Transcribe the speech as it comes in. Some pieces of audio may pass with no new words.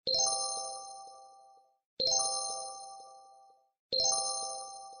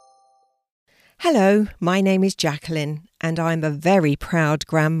Hello, my name is Jacqueline and I'm a very proud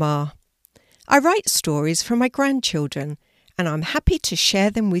grandma. I write stories for my grandchildren and I'm happy to share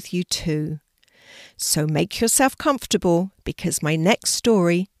them with you too. So make yourself comfortable because my next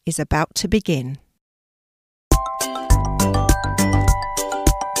story is about to begin.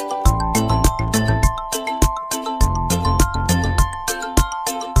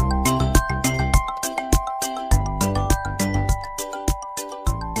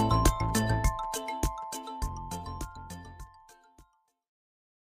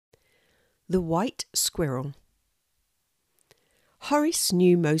 The White Squirrel. Horace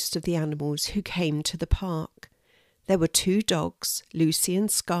knew most of the animals who came to the park. There were 2 dogs, Lucy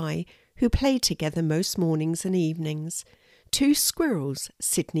and Skye, who played together most mornings and evenings, 2 squirrels,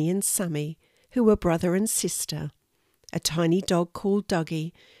 Sydney and Sammy, who were brother and sister, a tiny dog called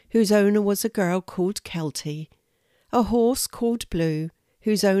Dougie, whose owner was a girl called Kelty, a horse called Blue,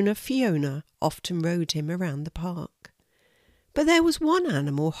 whose owner Fiona often rode him around the park. But there was one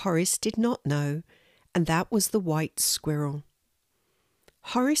animal Horace did not know, and that was the white squirrel.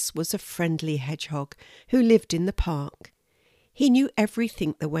 Horace was a friendly hedgehog who lived in the park. He knew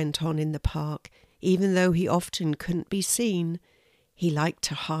everything that went on in the park, even though he often couldn't be seen. He liked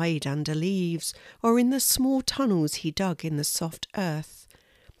to hide under leaves or in the small tunnels he dug in the soft earth.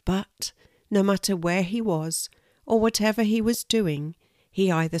 But no matter where he was or whatever he was doing,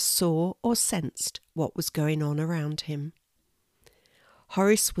 he either saw or sensed what was going on around him.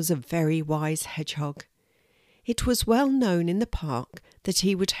 Horace was a very wise hedgehog. It was well known in the park that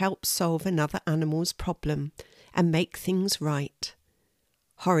he would help solve another animal's problem and make things right.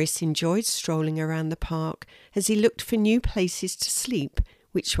 Horace enjoyed strolling around the park as he looked for new places to sleep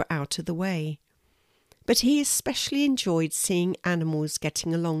which were out of the way. But he especially enjoyed seeing animals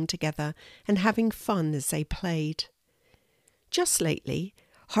getting along together and having fun as they played. Just lately,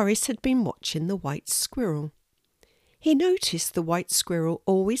 Horace had been watching the white squirrel. He noticed the white squirrel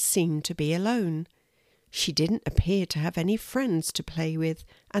always seemed to be alone. She didn't appear to have any friends to play with,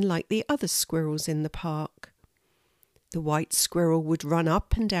 unlike the other squirrels in the park. The white squirrel would run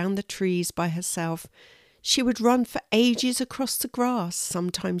up and down the trees by herself. She would run for ages across the grass,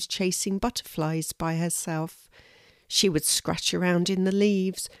 sometimes chasing butterflies by herself. She would scratch around in the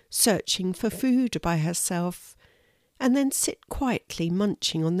leaves, searching for food by herself, and then sit quietly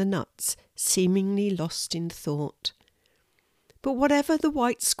munching on the nuts, seemingly lost in thought. But whatever the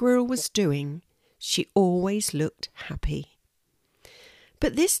white squirrel was doing, she always looked happy.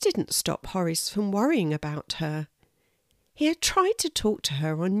 But this didn't stop Horace from worrying about her. He had tried to talk to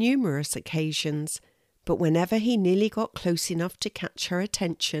her on numerous occasions, but whenever he nearly got close enough to catch her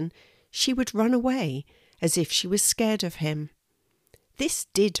attention, she would run away, as if she was scared of him. This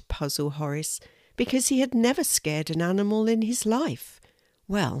did puzzle Horace, because he had never scared an animal in his life.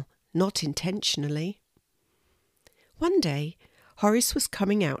 Well, not intentionally. One day, Horace was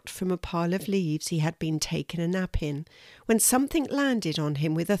coming out from a pile of leaves he had been taking a nap in, when something landed on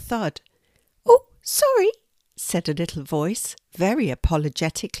him with a thud. "Oh, sorry," said a little voice, very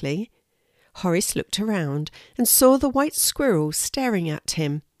apologetically. Horace looked around and saw the white squirrel staring at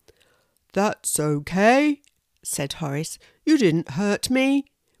him. "That's okay," said Horace. "You didn't hurt me.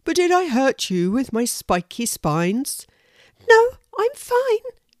 But did I hurt you with my spiky spines?" "No, I'm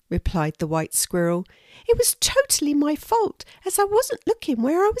fine," replied the white squirrel. "It was totally my fault, as I wasn't looking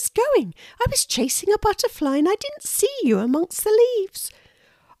where I was going. I was chasing a butterfly and I didn't see you amongst the leaves."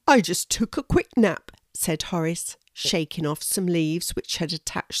 "I just took a quick nap," said Horace, shaking off some leaves which had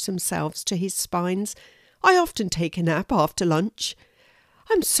attached themselves to his spines. "I often take a nap after lunch."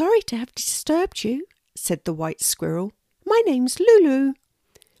 "I'm sorry to have disturbed you," said the white squirrel. "My name's Lulu."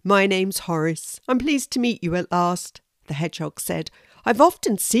 "My name's Horace. I'm pleased to meet you at last," the hedgehog said. "I've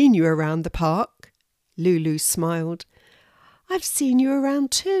often seen you around the park." Lulu smiled. "I've seen you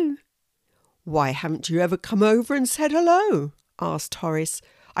around too." "Why haven't you ever come over and said hello?" asked Horace.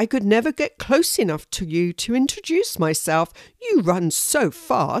 "I could never get close enough to you to introduce myself. You run so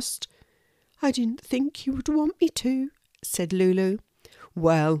fast." "I didn't think you would want me to," said Lulu.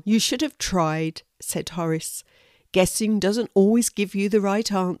 "Well, you should have tried," said Horace. "Guessing doesn't always give you the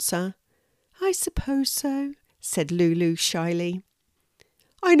right answer." "I suppose so," said Lulu shyly.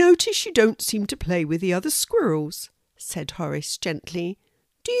 "I notice you don't seem to play with the other squirrels," said Horace gently.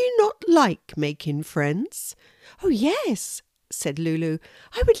 "Do you not like making friends?" "Oh, yes," said Lulu.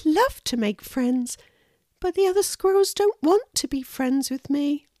 "I would love to make friends, but the other squirrels don't want to be friends with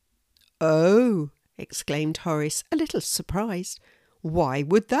me." "Oh," exclaimed Horace, a little surprised. "Why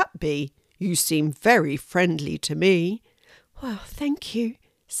would that be? You seem very friendly to me." "Well, thank you,"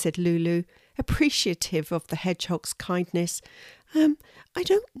 said Lulu, appreciative of the hedgehog's kindness. I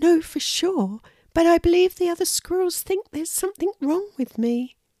don't know for sure, but I believe the other squirrels think there's something wrong with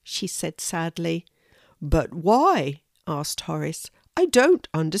me, she said sadly. But why? Asked Horace. I don't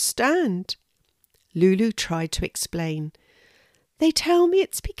understand. Lulu tried to explain. They tell me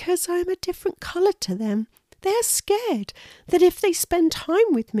it's because I am a different colour to them. They are scared that if they spend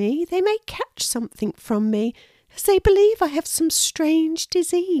time with me, they may catch something from me, as they believe I have some strange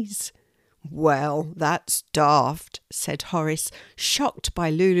disease. Well, that's daft, said Horace, shocked by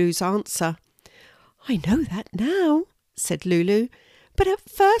Lulu's answer. I know that now, said Lulu, but at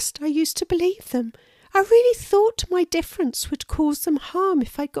first I used to believe them. I really thought my difference would cause them harm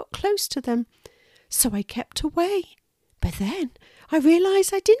if I got close to them, so I kept away. But then I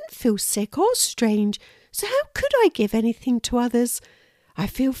realised I didn't feel sick or strange, so how could I give anything to others? I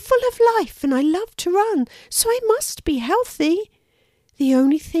feel full of life and I love to run, so I must be healthy. The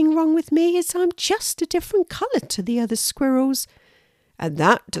only thing wrong with me is I'm just a different colour to the other squirrels. And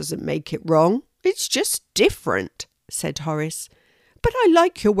that doesn't make it wrong. It's just different, said Horace. But I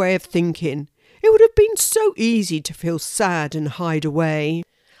like your way of thinking. It would have been so easy to feel sad and hide away.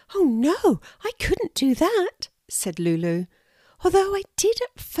 Oh no, I couldn't do that, said Lulu. Although I did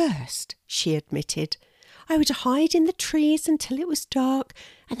at first, she admitted. I would hide in the trees until it was dark,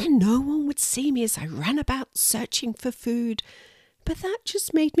 and then no one would see me as I ran about searching for food. But that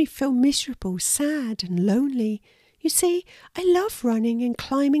just made me feel miserable, sad and lonely. You see, I love running and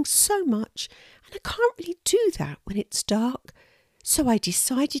climbing so much, and I can't really do that when it's dark. So I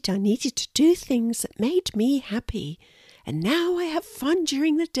decided I needed to do things that made me happy. And now I have fun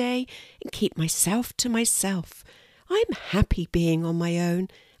during the day and keep myself to myself. I'm happy being on my own,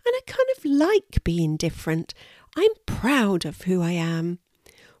 and I kind of like being different. I'm proud of who I am.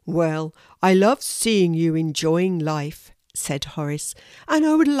 Well, I love seeing you enjoying life, said Horace, and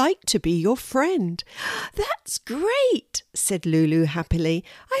I would like to be your friend. That's great, said Lulu happily.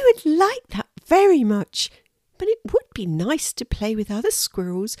 I would like that very much. But it would be nice to play with other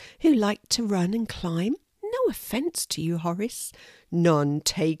squirrels who like to run and climb. No offence to you, Horace. None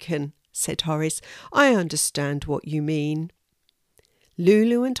taken, said Horace. I understand what you mean.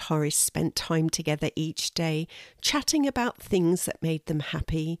 Lulu and Horace spent time together each day, chatting about things that made them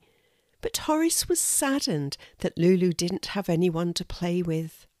happy. But Horace was saddened that Lulu didn't have anyone to play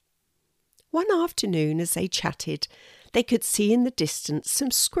with. One afternoon, as they chatted, they could see in the distance some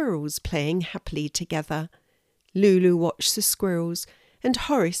squirrels playing happily together. Lulu watched the squirrels, and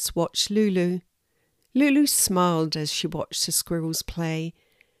Horace watched Lulu. Lulu smiled as she watched the squirrels play,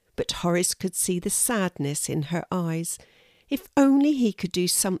 but Horace could see the sadness in her eyes. If only he could do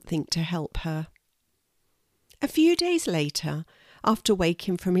something to help her. A few days later, after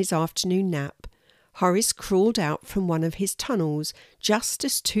waking from his afternoon nap, Horace crawled out from one of his tunnels just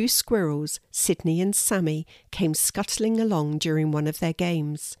as two squirrels, Sydney and Sammy, came scuttling along during one of their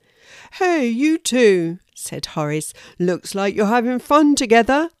games. Hey, you two, said Horace. Looks like you're having fun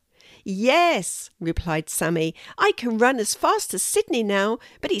together. Yes, replied Sammy. I can run as fast as Sydney now,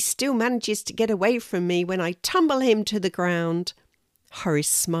 but he still manages to get away from me when I tumble him to the ground. Horace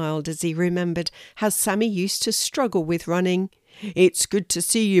smiled as he remembered how Sammy used to struggle with running. It's good to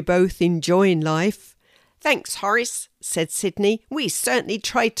see you both enjoying life. Thanks, Horace, said Sydney. We certainly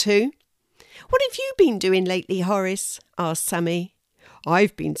try to. What have you been doing lately, Horace? Asked Sammy.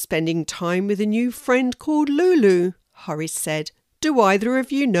 I've been spending time with a new friend called Lulu, Horace said. Do either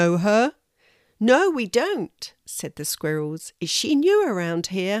of you know her? No, we don't, said the squirrels. Is she new around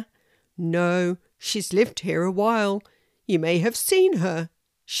here? No, she's lived here a while. You may have seen her.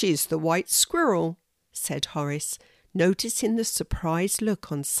 She's the White Squirrel, said Horace, noticing the surprised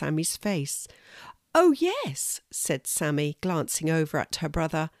look on Sammy's face. Oh, yes, said Sammy, glancing over at her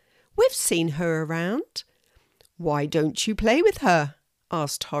brother. We've seen her around. Why don't you play with her?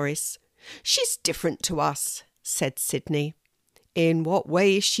 Asked Horace. She's different to us, said Sydney. In what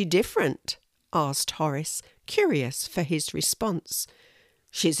way is she different? Asked Horace, curious for his response.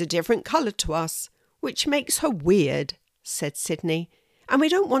 She's a different colour to us, which makes her weird, said Sydney, and we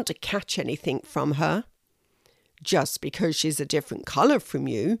don't want to catch anything from her. Just because she's a different colour from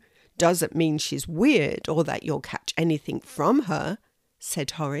you doesn't mean she's weird or that you'll catch anything from her,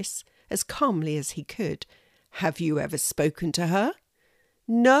 said Horace, as calmly as he could. Have you ever spoken to her?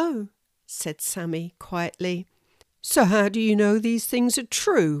 No, said Sammy quietly. So how do you know these things are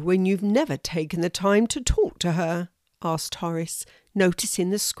true when you've never taken the time to talk to her? Asked Horace, noticing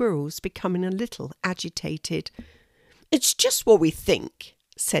the squirrels becoming a little agitated. It's just what we think,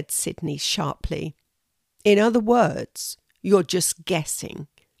 said Sydney sharply. In other words, you're just guessing,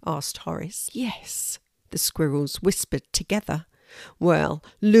 asked Horace. Yes, the squirrels whispered together. Well,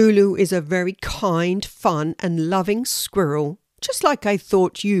 Lulu is a very kind, fun and loving squirrel, just like I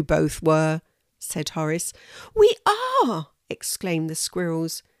thought you both were, said Horace. We are, exclaimed the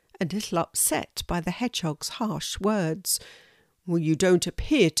squirrels, a little upset by the hedgehog's harsh words. Well, you don't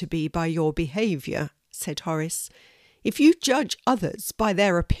appear to be by your behaviour, said Horace. If you judge others by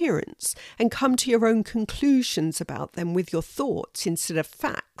their appearance and come to your own conclusions about them with your thoughts instead of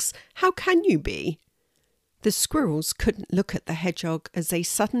facts, how can you be? The squirrels couldn't look at the hedgehog as they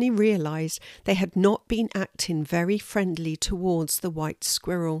suddenly realised they had not been acting very friendly towards the white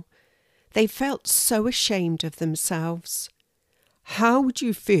squirrel. They felt so ashamed of themselves. How would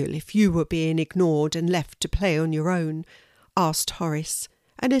you feel if you were being ignored and left to play on your own? Asked Horace,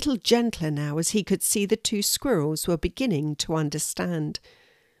 a little gentler now as he could see the two squirrels were beginning to understand.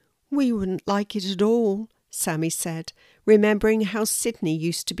 We wouldn't like it at all, Sammy said, remembering how Sydney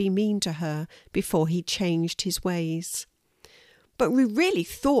used to be mean to her before he changed his ways. But we really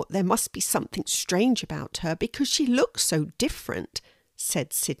thought there must be something strange about her because she looks so different,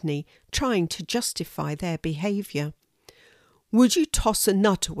 said Sydney, trying to justify their behaviour. Would you toss a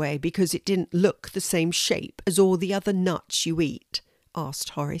nut away because it didn't look the same shape as all the other nuts you eat? Asked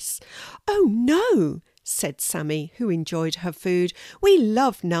Horace. Oh, no, said Sammy, who enjoyed her food. We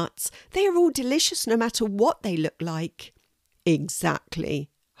love nuts. They are all delicious no matter what they look like. Exactly,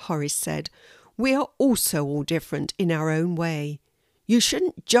 Horace said. We are also all different in our own way. You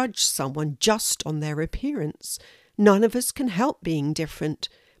shouldn't judge someone just on their appearance. None of us can help being different.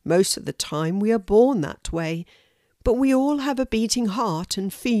 Most of the time we are born that way. But we all have a beating heart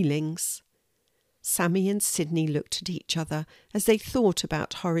and feelings. Sammy and Sydney looked at each other as they thought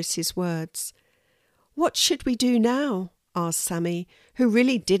about Horace's words. What should we do now? Asked Sammy, who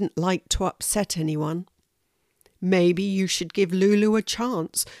really didn't like to upset anyone. Maybe you should give Lulu a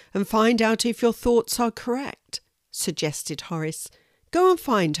chance and find out if your thoughts are correct, suggested Horace. Go and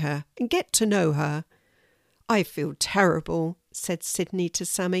find her and get to know her. I feel terrible, said Sydney to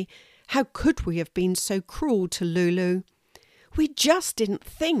Sammy. How could we have been so cruel to Lulu? We just didn't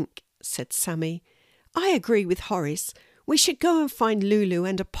think, said Sammy. I agree with Horace. We should go and find Lulu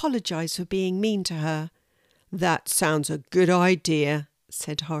and apologise for being mean to her. That sounds a good idea,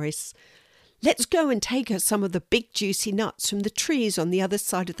 said Horace. Let's go and take her some of the big juicy nuts from the trees on the other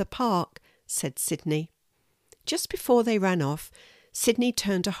side of the park, said Sydney. Just before they ran off, Sydney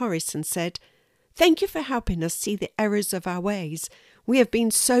turned to Horace and said, Thank you for helping us see the errors of our ways. We have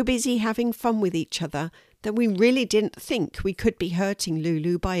been so busy having fun with each other that we really didn't think we could be hurting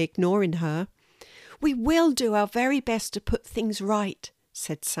Lulu by ignoring her. We will do our very best to put things right,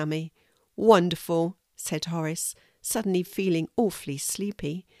 said Sammy. Wonderful, said Horace, suddenly feeling awfully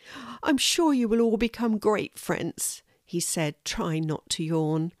sleepy. I'm sure you will all become great friends, he said, trying not to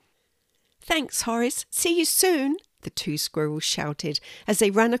yawn. Thanks, Horace. See you soon, the two squirrels shouted as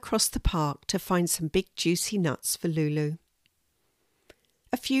they ran across the park to find some big juicy nuts for Lulu.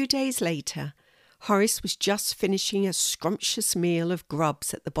 A few days later, Horace was just finishing a scrumptious meal of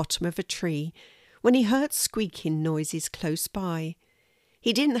grubs at the bottom of a tree when he heard squeaking noises close by.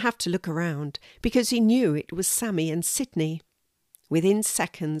 He didn't have to look around because he knew it was Sammy and Sydney. Within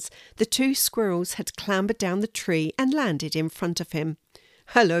seconds, the two squirrels had clambered down the tree and landed in front of him.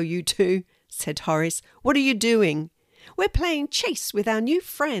 Hello, you two, said Horace. What are you doing? We're playing chase with our new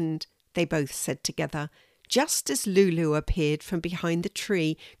friend, they both said together, just as Lulu appeared from behind the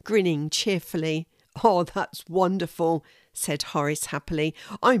tree, grinning cheerfully. Oh, that's wonderful, said Horace happily.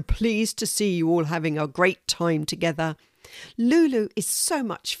 I'm pleased to see you all having a great time together. Lulu is so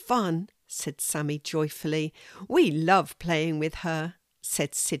much fun, said Sammy joyfully. We love playing with her,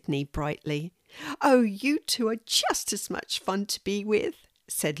 said Sydney brightly. Oh, you two are just as much fun to be with,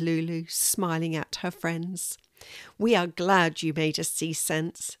 said Lulu, smiling at her friends. We are glad you made us see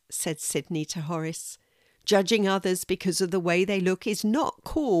sense, said Sydney to Horace. Judging others because of the way they look is not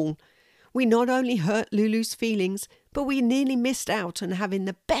cool. We not only hurt Lulu's feelings, but we nearly missed out on having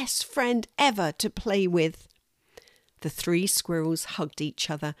the best friend ever to play with. The three squirrels hugged each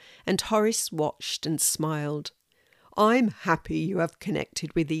other, and Horace watched and smiled. I'm happy you have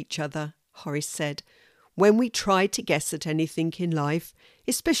connected with each other, Horace said. When we try to guess at anything in life,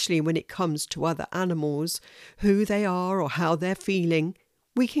 especially when it comes to other animals, who they are or how they're feeling,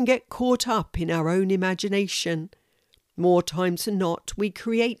 we can get caught up in our own imagination. More times than not, we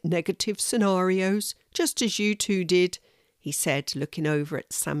create negative scenarios, just as you two did, he said, looking over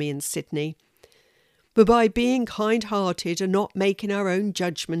at Sammy and Sydney. But by being kind-hearted and not making our own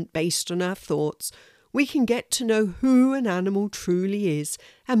judgment based on our thoughts, we can get to know who an animal truly is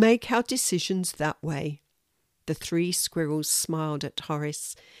and make our decisions that way. The three squirrels smiled at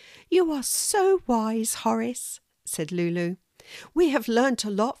Horace. You are so wise, Horace, said Lulu. "We have learnt a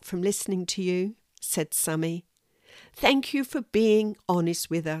lot from listening to you," said Sammy. "Thank you for being honest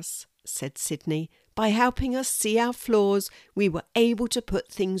with us," said Sydney. "By helping us see our flaws, we were able to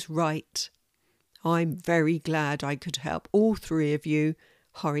put things right." "I'm very glad I could help all three of you,"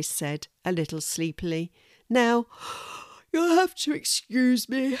 Horace said, a little sleepily. "Now, you'll have to excuse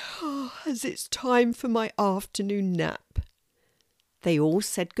me, as it's time for my afternoon nap." They all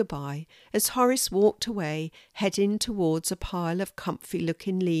said goodbye as Horace walked away, heading towards a pile of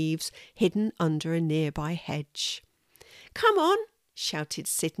comfy-looking leaves hidden under a nearby hedge. "Come on," shouted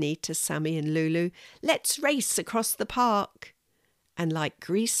Sydney to Sammy and Lulu. "Let's race across the park." And like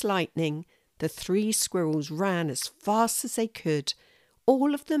greased lightning, the three squirrels ran as fast as they could,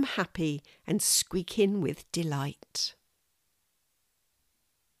 all of them happy and squeaking with delight.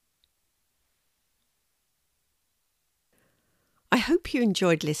 I hope you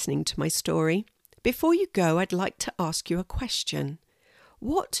enjoyed listening to my story. Before you go, I'd like to ask you a question.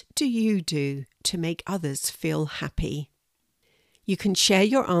 What do you do to make others feel happy? You can share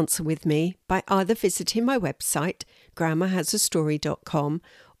your answer with me by either visiting my website, grandmahasastory.com,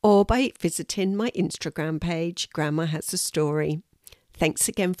 or by visiting my Instagram page, Grandma Has a Story. Thanks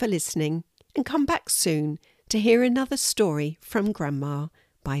again for listening, and come back soon to hear another story from Grandma.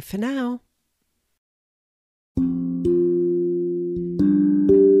 Bye for now.